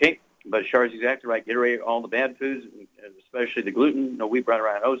 Okay? But Char's exactly right. Get away all the bad foods, especially the gluten, no wheat, brown,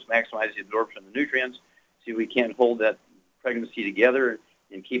 rye, and oats, maximize the absorption of the nutrients. See if we can't hold that pregnancy together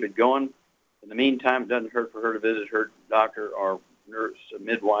and keep it going. In the meantime, it doesn't hurt for her to visit her doctor or nurse, or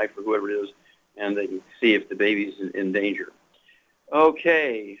midwife, or whoever it is, and they can see if the baby's in danger.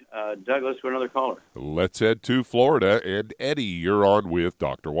 Okay, Doug, let's go to another caller. Let's head to Florida. And Eddie, you're on with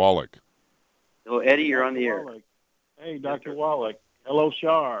Dr. Wallach. Hello, Eddie. You're on the air. Wallach. Hey, Dr. Wallach. Hello,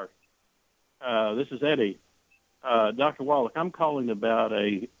 Shar. This is Eddie. Dr. Wallach, I'm calling about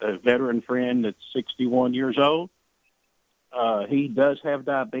a veteran friend that's 61 years old. He does have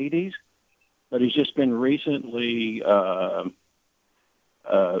diabetes, but he's just been recently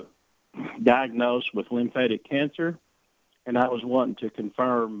diagnosed with lymphatic cancer, and I was wanting to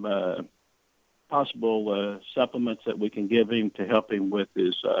confirm possible supplements that we can give him to help him with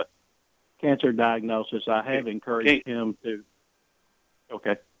his cancer diagnosis. I have encouraged him to.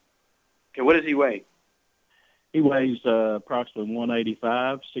 Okay. Okay, what does he weigh? He weighs approximately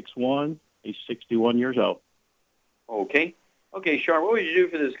 185, 6'1". He's 61 years old. Okay. Okay, Char, what would you do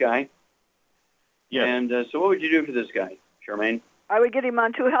for this guy? Yeah. And so what would you do for this guy, Charmaine? I would get him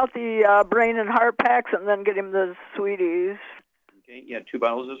on 2 healthy brain and heart packs and then get him the Sweeties. Okay, yeah, 2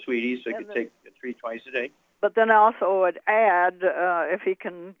 bottles of Sweeties, so he could take 3 twice a day. But then I also would add, if he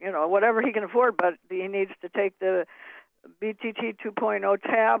can, whatever he can afford, but he needs to take the BTT 2.0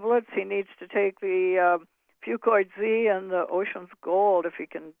 tablets. He needs to take the Fucoid Z and the Ocean's Gold if he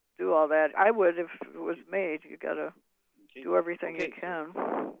can do all that. I would if it was made. You got to do everything you can.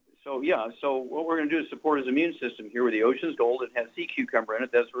 So what we're going to do is support his immune system here with the Ocean's Gold. It has sea cucumber in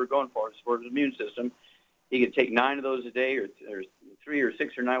it. That's what we're going for, to support his immune system. He could take 9 of those a day, or 3 or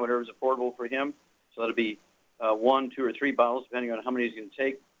 6 or 9, whatever is affordable for him. So that'll be 1, 2, or 3 bottles, depending on how many he's going to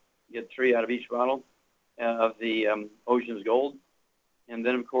take. Get 3 out of each bottle of the Ocean's Gold. And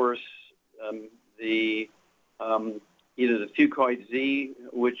then, of course, either the Fucoid Z,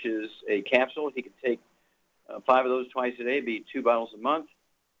 which is a capsule. He could take 5 of those twice a day, be 2 bottles a month.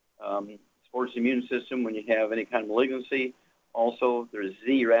 Supports the immune system when you have any kind of malignancy. Also, there's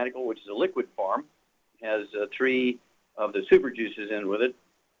Z Radical, which is a liquid form. It has 3 of the super juices in with it.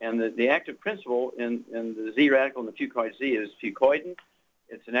 And the active principle in the Z Radical and the Fucoid Z is fucoidin.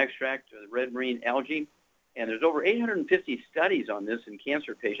 It's an extract of red marine algae. And there's over 850 studies on this in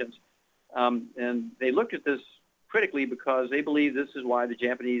cancer patients. And they looked at this critically because they believe this is why the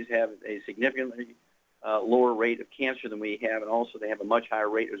Japanese have a significantly lower rate of cancer than we have, and also they have a much higher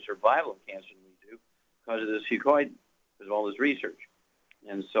rate of survival of cancer than we do because of this fucoidin, because of all this research.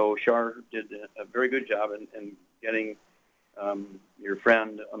 And so Shar did a very good job in getting your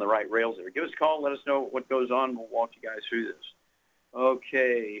friend on the right rails there. Give us a call. Let us know what goes on. We'll walk you guys through this.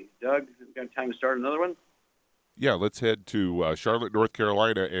 Okay, Doug, we've got time to start another one? Yeah, let's head to Charlotte, North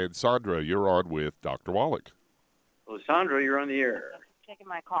Carolina. And Sandra, you're on with Dr. Wallach. Well, Sandra, you're on the air. Taking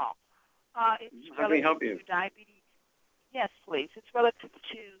my call. It's How can we help you? to diabetes. Yes, please. It's relative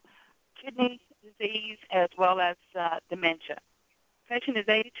to kidney disease as well as dementia. Patient is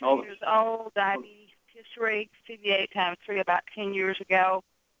 82 years old, diabetes history, CVA times 3 about 10 years ago,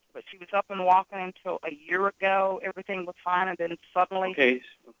 but she was up and walking until a year ago. Everything was fine, and then suddenly... Okay.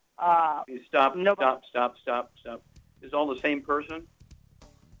 Stop. Is all the same person?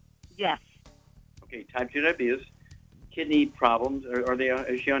 Yes. Okay, type 2 diabetes. Kidney problems,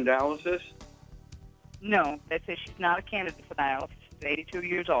 is she on dialysis? No, they say she's not a candidate for dialysis. She's 82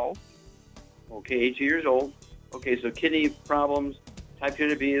 years old. Okay, 82 years old. Okay, so kidney problems, type 2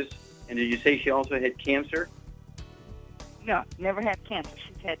 diabetes, and did you say she also had cancer? No, never had cancer.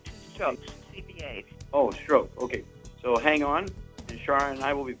 She's had 2 strokes, CVAs. Oh, stroke. Okay, so hang on, and Shara and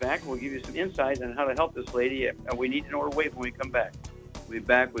I will be back. We'll give you some insight on how to help this lady, and we need to know her weight when we come back. We'll be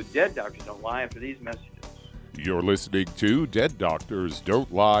back with Dead Doctors Don't Lie after these messages. You're listening to Dead Doctors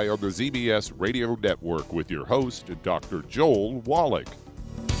Don't Lie on the ZBS Radio Network with your host, Dr. Joel Wallach.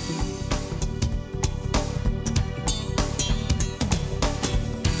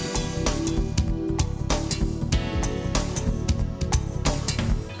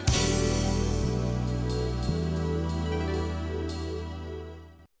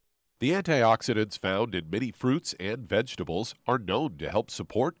 The antioxidants found in many fruits and vegetables are known to help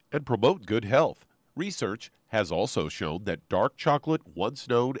support and promote good health. Research has also shown that dark chocolate, once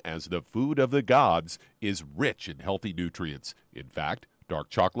known as the food of the gods, is rich in healthy nutrients. In fact, dark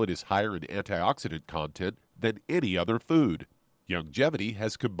chocolate is higher in antioxidant content than any other food. Youngevity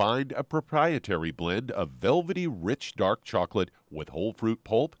has combined a proprietary blend of velvety rich dark chocolate with whole fruit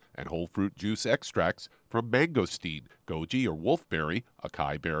pulp and whole fruit juice extracts from mangosteen, goji or wolfberry,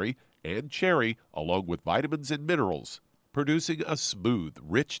 acai berry, and cherry, along with vitamins and minerals, producing a smooth,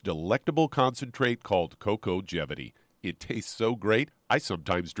 rich, delectable concentrate called Cocogevity. It tastes so great, I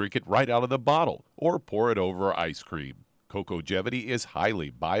sometimes drink it right out of the bottle or pour it over ice cream. Cocogevity is highly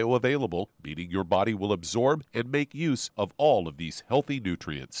bioavailable, meaning your body will absorb and make use of all of these healthy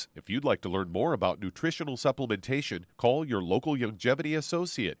nutrients. If you'd like to learn more about nutritional supplementation, call your local Youngevity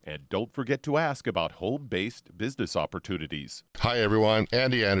associate, and don't forget to ask about home-based business opportunities. Hi everyone,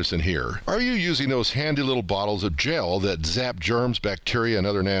 Andy Anderson here. Are you using those handy little bottles of gel that zap germs, bacteria, and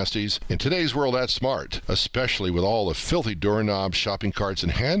other nasties? In today's world, that's smart, especially with all the filthy doorknobs, shopping carts,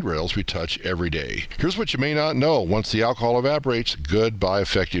 and handrails we touch every day. Here's what you may not know. Once the alcohol evaporates, goodbye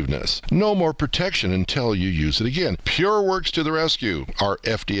effectiveness. No more protection until you use it again. PureWorks to the rescue. Our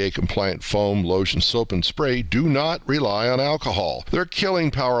FDA-compliant foam, lotion, soap, and spray do not rely on alcohol. Their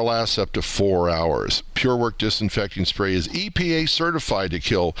killing power lasts up to 4 hours. PureWorks disinfecting spray is EPA certified to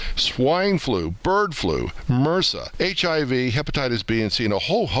kill swine flu, bird flu, MRSA, HIV, hepatitis B and C, and a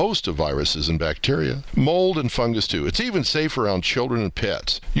whole host of viruses and bacteria. Mold and fungus too. It's even safe around children and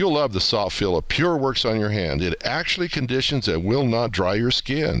pets. You'll love the soft feel of PureWorks on your hand. It actually conditions and will not dry your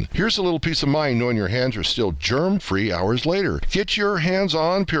skin. Here's a little peace of mind knowing your hands are still germ-free hours later. Get your hands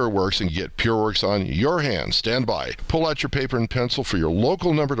on PureWorks and get PureWorks on your hands. Stand by. Pull out your paper and pencil for your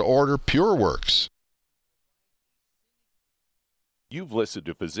local number to order PureWorks. You've listened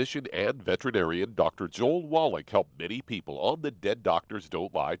to physician and veterinarian Dr. Joel Wallach help many people on the Dead Doctors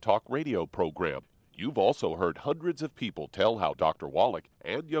Don't Lie talk radio program. You've also heard hundreds of people tell how Dr. Wallach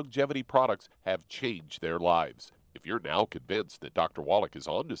and Youngevity products have changed their lives. If you're now convinced that Dr. Wallach is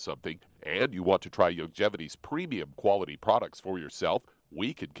onto something and you want to try Youngevity's premium quality products for yourself,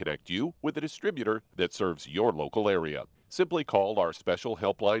 we can connect you with a distributor that serves your local area. Simply call our special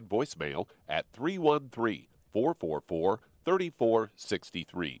helpline voicemail at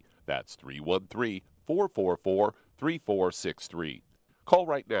 313-444-3463. That's 313-444-3463. Call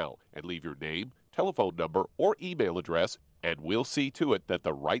right now and leave your name, telephone number, or email address, and we'll see to it that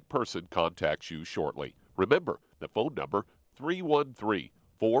the right person contacts you shortly. Remember, the phone number,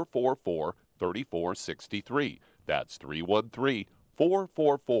 313-444-3463. That's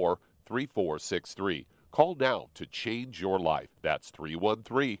 313-444-3463. Call now to change your life. That's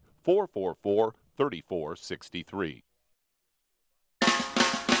 313-444-3463.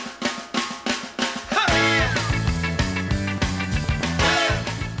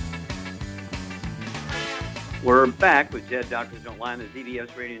 We're back with Dead Doctors Don't Lie on the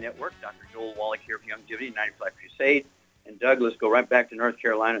ZBS Radio Network. Dr. Joel Wallach here for Youngevity, 95 Crusade. And Doug, let's go right back to North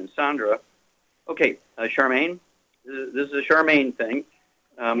Carolina and Sandra. Okay, Charmaine, this is a Charmaine thing.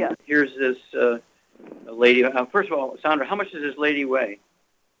 Yes. Here's this lady. First of all, Sandra, how much does this lady weigh?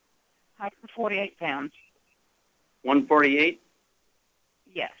 148 pounds. 148?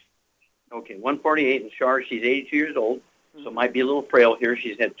 Yes. Okay, 148. And Char, she's 82 years old, so might be a little frail here.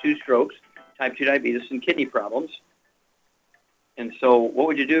 She's had 2 strokes, type 2 diabetes, and kidney problems. And so what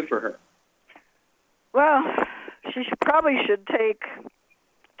would you do for her? Well, she probably should take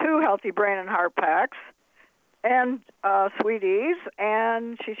 2 Healthy Brain and Heart Packs and Sweeties,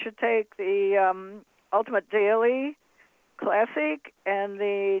 and she should take the Ultimate Daily Classic and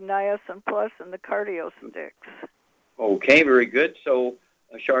the Niacin Plus and the Cardio Sticks. Okay, very good. So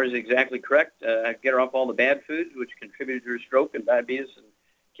Char is exactly correct. Get her off all the bad foods, which contributed to her stroke and diabetes and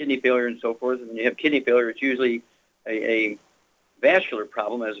kidney failure and so forth. And when you have kidney failure, it's usually a vascular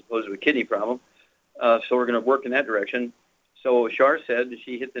problem as opposed to a kidney problem. So we're going to work in that direction. So Char said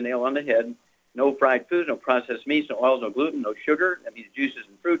she hit the nail on the head. No fried foods, no processed meats, no oils, no gluten, no sugar. That means juices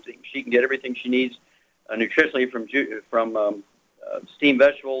and fruits. She can get everything she needs nutritionally from steamed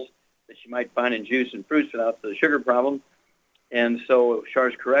vegetables that she might find in juice and fruits without the sugar problem. And so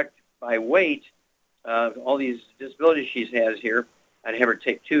Char's correct. By weight, all these disabilities she has here, I'd have her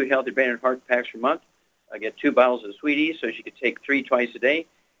take 2 Healthy Brain and Heart Packs per month. I get 2 bottles of Sweeties, so she could take 3 twice a day.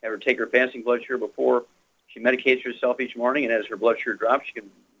 Have her take her fasting blood sugar before she medicates herself each morning, and as her blood sugar drops, she can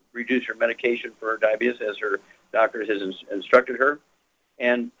reduce her medication for her diabetes as her doctor has instructed her.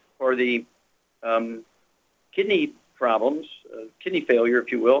 And for the kidney problems, kidney failure,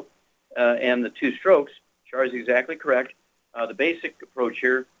 if you will, and the 2 strokes, Char is exactly correct. The basic approach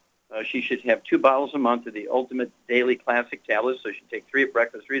here, she should have 2 bottles a month of the Ultimate Daily Classic tablets, so she can take 3 at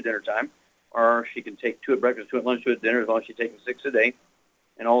breakfast, 3 at dinner time, or she can take 2 at breakfast, 2 at lunch, 2 at dinner, as long as she's taking 6 a day.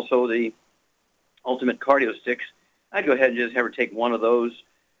 And also the Ultimate Cardio Sticks. I'd go ahead and just have her take 1 of those.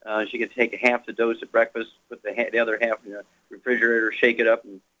 She could take half the dose at breakfast, put the other half in the refrigerator, shake it up,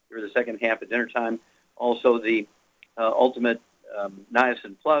 and give her the second half at dinner time. Also the Ultimate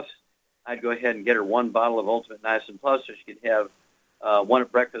Niacin Plus. I'd go ahead and get her 1 bottle of Ultimate Niacin Plus so she could have 1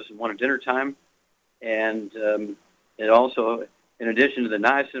 at breakfast and 1 at dinner time. And it also, in addition to the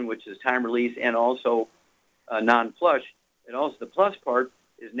niacin, which is time release, and also non-flush, it also, the plus part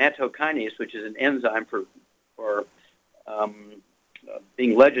is nattokinase, which is an enzyme for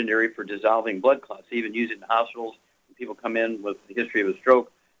being legendary for dissolving blood clots. They even use it in hospitals. When people come in with a history of a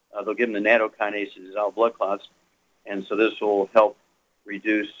stroke, they'll give them the nattokinase to dissolve blood clots. And so this will help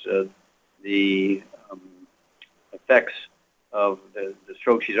reduce the effects of the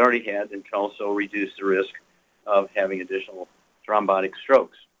stroke she's already had, and can also reduce the risk of having additional thrombotic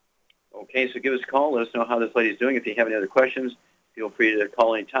strokes. Okay, so give us a call. Let us know how this lady's doing. If you have any other questions, feel free to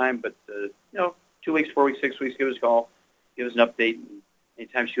call anytime. But, 2 weeks, 4 weeks, 6 weeks, give us a call. Give us an update.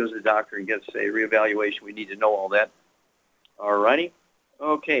 Anytime she goes to the doctor and gets a reevaluation, we need to know all that. All righty.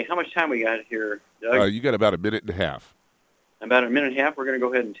 Okay, how much time we got here, Doug? You got about a minute and a half. About a minute and a half. We're going to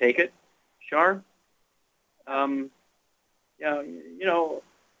go ahead and take it. Shar?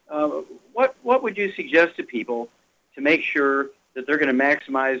 What would you suggest to people to make sure that they're going to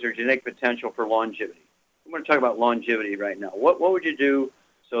maximize their genetic potential for longevity? I'm going to talk about longevity right now. What would you do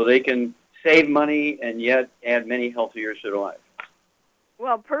so they can save money and yet add many healthy years to their life?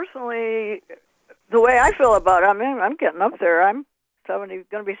 Well, personally, the way I feel about it, I'm getting up there. I'm going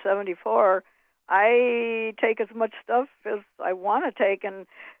to be 74. I take as much stuff as I want to take, and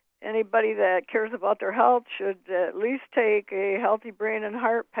anybody that cares about their health should at least take a healthy brain and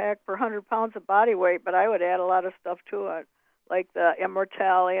heart pack per 100 pounds of body weight, but I would add a lot of stuff to it, like the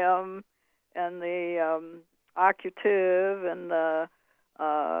Immortalium and the Occutive and the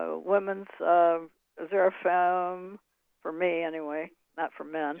women's Xerafem, for me anyway, not for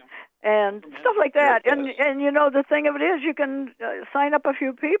men, and stuff like that. And the thing of it is, you can sign up a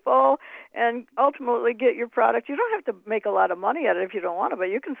few people and ultimately get your product. You don't have to make a lot of money at it if you don't want to, but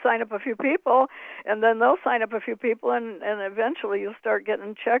you can sign up a few people, and then they'll sign up a few people, and eventually you'll start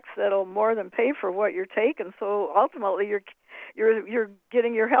getting checks that'll more than pay for what you're taking. So ultimately, you're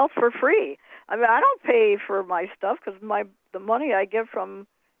getting your health for free. I mean, I don't pay for my stuff because the money I get from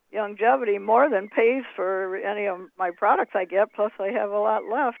Youngevity more than pays for any of my products I get, plus I have a lot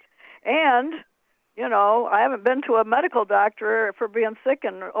left. And, I haven't been to a medical doctor for being sick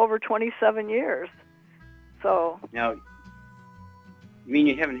in over 27 years. So. Now, you mean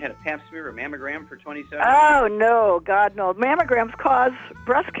you haven't had a pap smear or mammogram for 27 years? Oh, no, God, no. Mammograms cause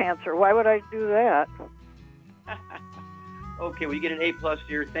breast cancer. Why would I do that? Okay, well, you get an A+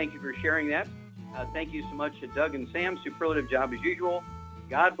 here. Thank you for sharing that. Thank you so much to Doug and Sam. Superlative job as usual.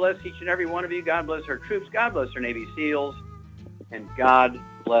 God bless each and every one of you. God bless our troops. God bless our Navy SEALs. And God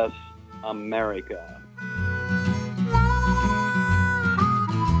bless America.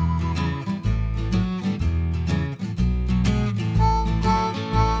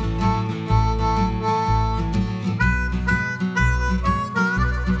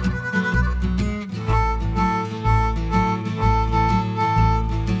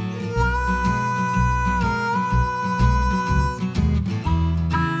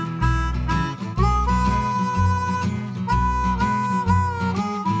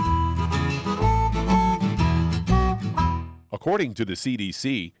 According to the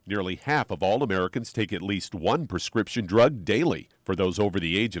CDC, nearly half of all Americans take at least one prescription drug daily. For those over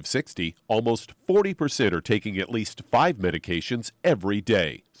the age of 60, almost 40% are taking at least 5 medications every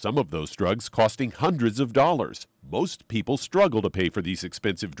day, some of those drugs costing hundreds of dollars. Most people struggle to pay for these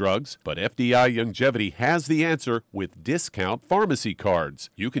expensive drugs, but FDI Youngevity has the answer with discount pharmacy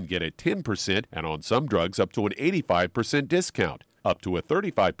cards. You can get a 10% and on some drugs up to an 85% discount, up to a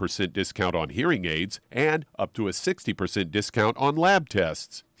 35% discount on hearing aids, and up to a 60% discount on lab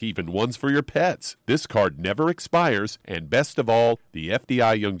tests, even ones for your pets. This card never expires, and best of all, the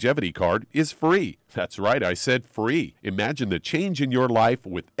FDI Youngevity card is free. That's right, I said free. Imagine the change in your life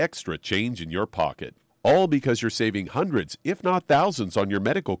with extra change in your pocket. All because you're saving hundreds, if not thousands, on your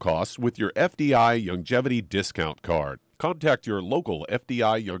medical costs with your FDI Youngevity discount card. Contact your local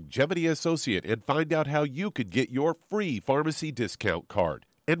FDI Youngevity associate and find out how you could get your free pharmacy discount card.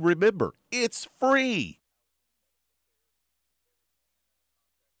 And remember, it's free!